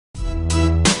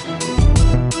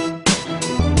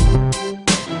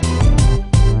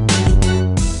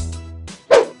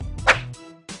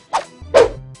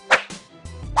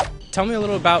tell me a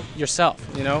little about yourself.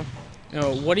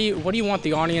 What do you want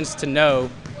the audience to know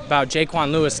about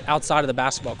Jequan Lewis outside of the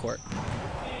basketball court?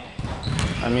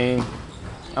 I mean,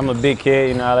 I'm a big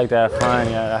kid. I like to have fun.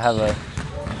 I have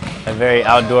a very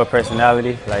outdoor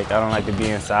personality. Like, I don't like to be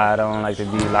inside. I don't like to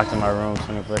be locked in my room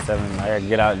 24/7. I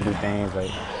get out and do things. Like,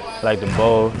 I like to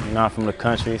bowl. I'm from the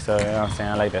country, so you know what I'm saying.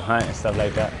 I like to hunt and stuff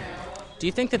like that. Do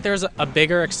you think that there's a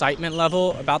bigger excitement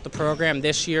level about the program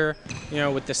this year?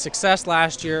 With the success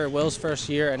last year, Will's first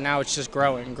year, and now it's just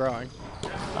growing and growing.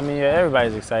 I mean, yeah,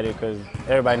 everybody's excited because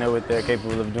everybody knows what they're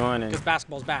capable of doing. Because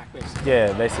basketball's back, basically.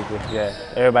 Yeah, basically, yeah.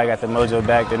 Everybody got the mojo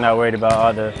back. They're not worried about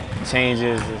all the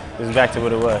changes. It's back to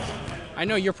what it was. I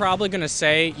know you're probably going to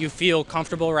say you feel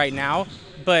comfortable right now,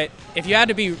 but if you had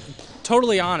to be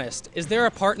totally honest, is there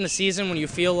a part in the season when you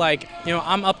feel like,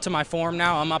 I'm up to my form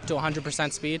now, I'm up to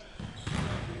 100% speed?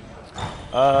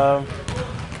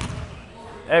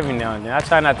 Every now and then. I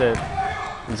try not to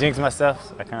jinx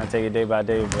myself. I kind of take it day by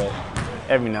day, but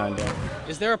every now and then.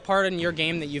 Is there a part in your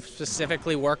game that you've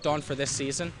specifically worked on for this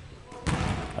season?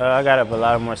 I got up a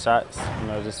lot of more shots.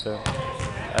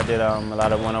 I did a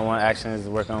lot of one-on-one actions,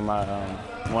 working on my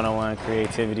one-on-one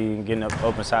creativity, and getting up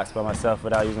open shots by myself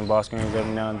without using ball screens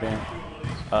every now and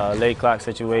then. Late clock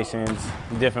situations,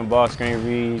 different ball screen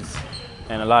reads,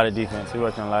 and a lot of defense. We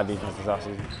worked on a lot of defense this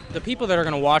offseason. The people that are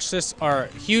going to watch this are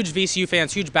huge VCU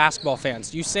fans, huge basketball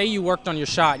fans. You say you worked on your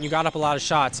shot and you got up a lot of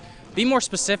shots. Be more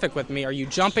specific with me. Are you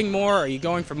jumping more? Are you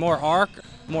going for more arc,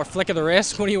 more flick of the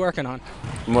wrist? What are you working on?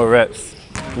 More reps,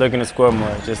 looking to score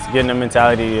more. Just getting the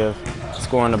mentality of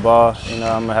scoring the ball. I'm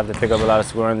going to have to pick up a lot of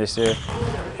scoring this year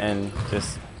and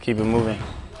just keep it moving.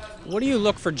 What do you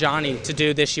look for Johnny to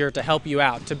do this year to help you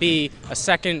out? To be a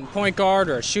second point guard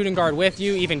or a shooting guard with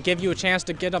you, even give you a chance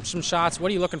to get up some shots? What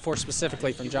are you looking for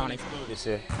specifically from Johnny? This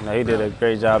year, he did a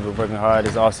great job of working hard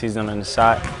this offseason on the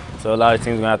shot. So a lot of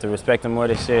teams are going to have to respect him more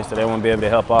this year, so they won't be able to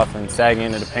help off and sag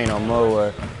into the paint on Mo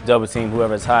or double team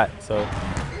whoever's hot. So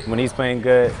when he's playing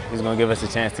good, he's going to give us a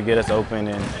chance to get us open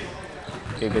and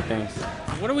get good things.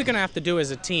 What are we going to have to do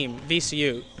as a team,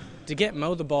 VCU, to get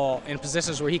Mo the ball in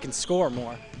positions where he can score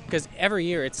more? Because every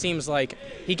year it seems like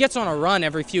he gets on a run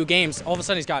every few games, all of a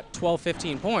sudden he's got 12,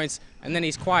 15 points, and then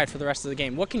he's quiet for the rest of the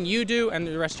game. What can you do and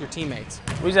the rest of your teammates?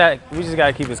 We just got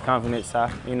to keep his confidence high.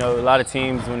 A lot of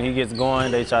teams, when he gets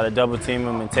going, they try to double team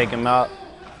him and take him out.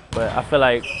 But I feel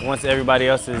like once everybody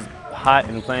else is hot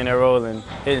and playing their role and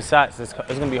hitting shots, it's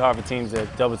going to be hard for teams to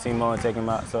double team Mo and take him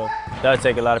out. So that'll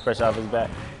take a lot of pressure off his back.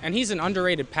 And he's an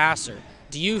underrated passer.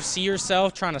 Do you see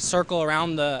yourself trying to circle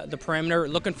around the perimeter,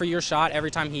 looking for your shot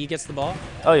every time he gets the ball?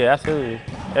 Oh, yeah, absolutely.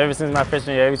 Ever since my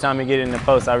freshman year, every time he gets in the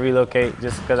post, I relocate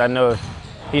just because I know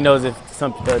he knows if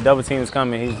some double team is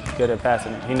coming, he's good at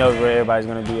passing it. He knows where everybody's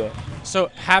going to be at. So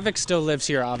Havoc still lives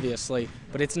here, obviously,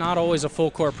 but it's not always a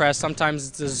full court press. Sometimes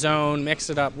it's a zone, mix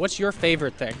it up. What's your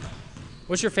favorite thing?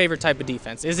 What's your favorite type of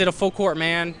defense? Is it a full court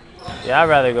man? Yeah, I'd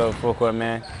rather go full court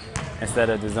man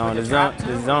instead of the zone.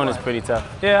 The zone is pretty tough.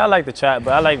 Yeah, I like the trap,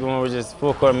 but I like when we're just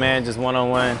full court man, just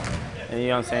one-on-one. And you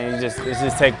know what I'm saying? It's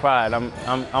just take pride. I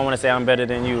want to say I'm better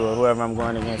than you or whoever I'm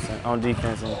going against on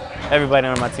defense. And everybody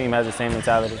on my team has the same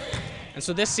mentality. And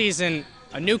so this season,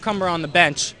 a newcomer on the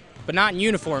bench, but not in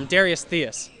uniform, Darius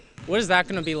Theus. What is that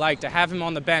going to be like to have him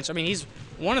on the bench? I mean, he's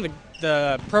one of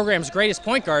the program's greatest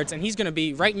point guards, and he's going to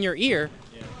be right in your ear,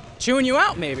 chewing you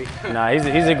out maybe. Nah, he's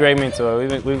a great mentor.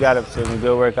 We've got up to some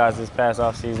good workouts this past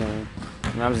offseason.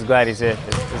 And I'm just glad he's here.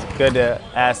 It's good to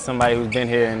ask somebody who's been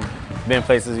here and been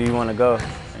places where you want to go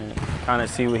and kind of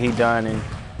see what he done and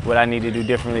what I need to do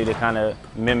differently to kind of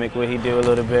mimic what he do a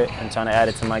little bit and trying to add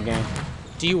it to my game.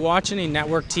 Do you watch any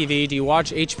network TV? Do you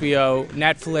watch HBO,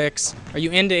 Netflix? Are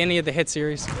you into any of the hit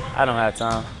series? I don't have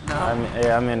time. No?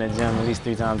 I'm in the gym at least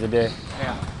 3 times a day.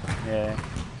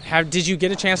 Yeah. Did you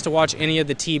get a chance to watch any of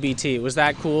the TBT? Was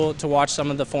that cool to watch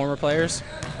some of the former players?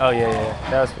 Oh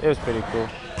yeah. It was pretty cool.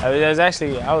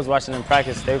 I was watching them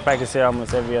practice. They practice here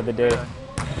almost every other day.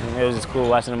 And it was just cool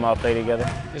watching them all play together.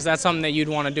 Is that something that you'd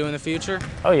want to do in the future?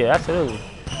 Oh yeah, absolutely.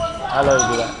 I love to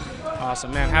do that.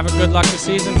 Awesome, man. Have a good luck this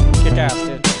season. Kick ass,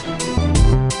 dude.